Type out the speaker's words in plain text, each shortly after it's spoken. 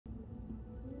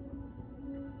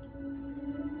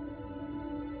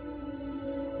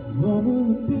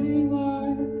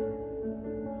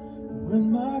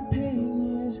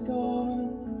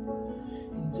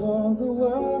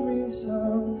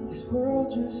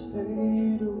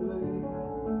fade away.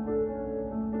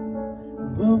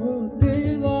 What will it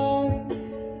be like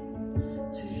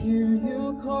to hear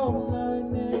you call my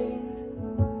name?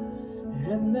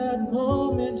 And that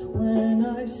moment when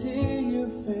I see you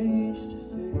face to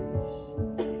face.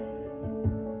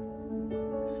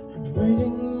 I'm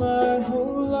waiting my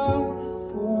whole life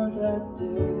for that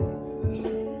day.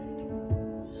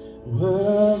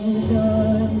 Well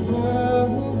done,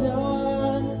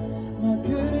 my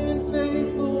good and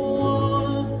faithful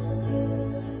one.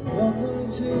 Welcome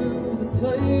to the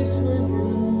place where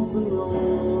you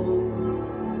belong.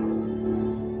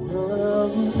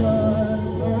 Well done,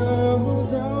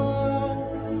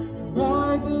 my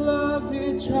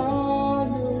beloved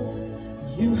child.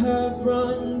 You have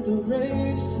run the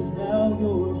race and now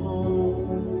you're home.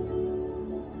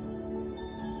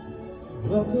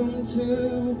 Welcome to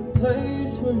the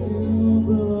place where you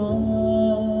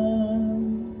belong.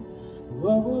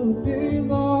 What will it be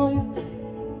like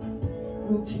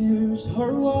when tears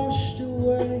are washed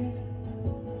away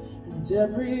and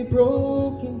every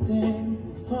broken thing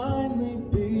will finally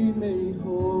be made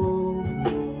whole?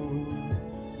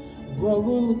 What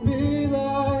will it be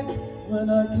like when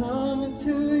I come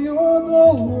into your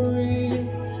glory,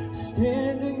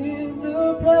 standing in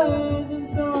the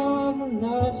presence of a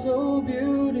love so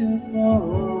beautiful?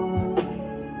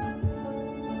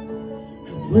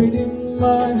 I'm waiting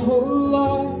my whole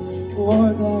life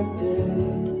for that day.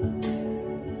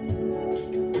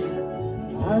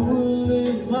 I will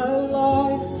live my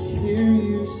life to hear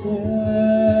you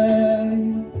say,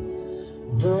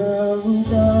 well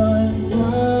done,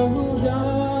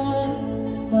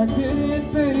 my good and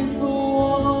faithful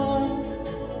one.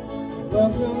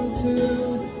 Welcome to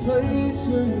the place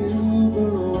where you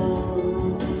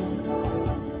belong.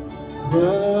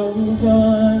 Well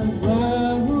done,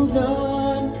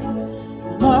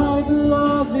 my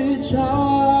beloved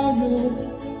child.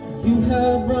 You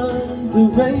have run the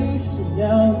race and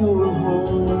now you're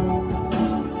home.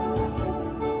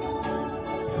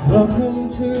 Welcome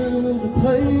to the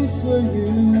place where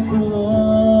you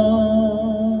belong.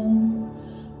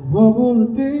 What will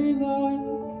it be like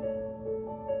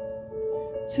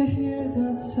to hear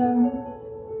that sound?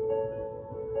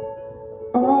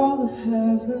 All of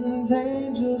heaven's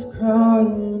angels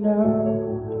crying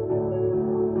out,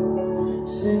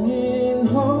 singing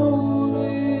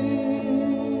holy,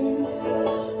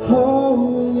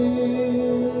 holy,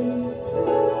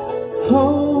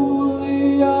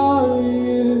 holy are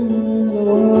you,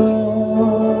 Lord.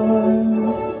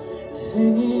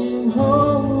 Singing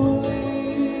holy,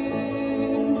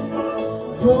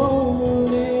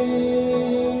 holy,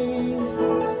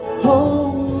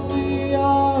 holy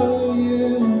are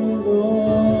you,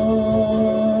 Lord.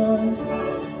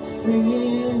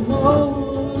 Singing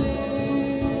holy,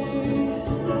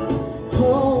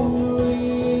 holy,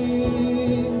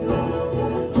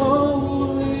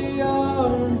 holy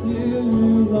are you,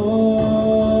 Lord.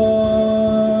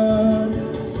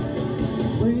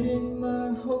 Waiting my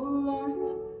whole life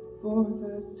for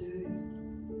that day.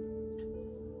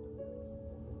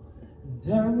 And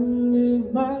I will live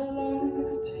my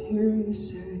life to hear you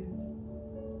say,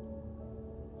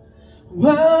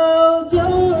 well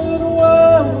done,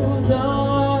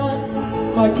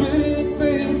 my good and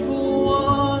faithful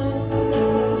one.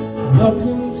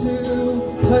 Welcome to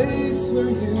the place where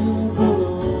you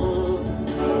belong.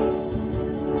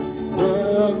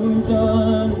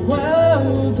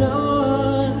 Well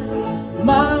done,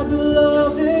 my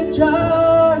beloved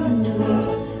child.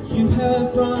 You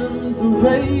have run the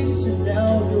race and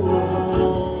now you're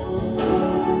home.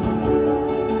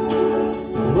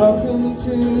 Welcome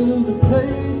to the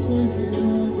place where you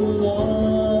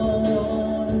belong.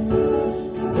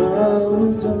 Well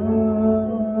done.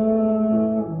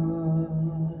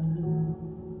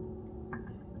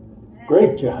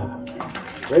 Great job.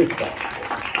 Great job.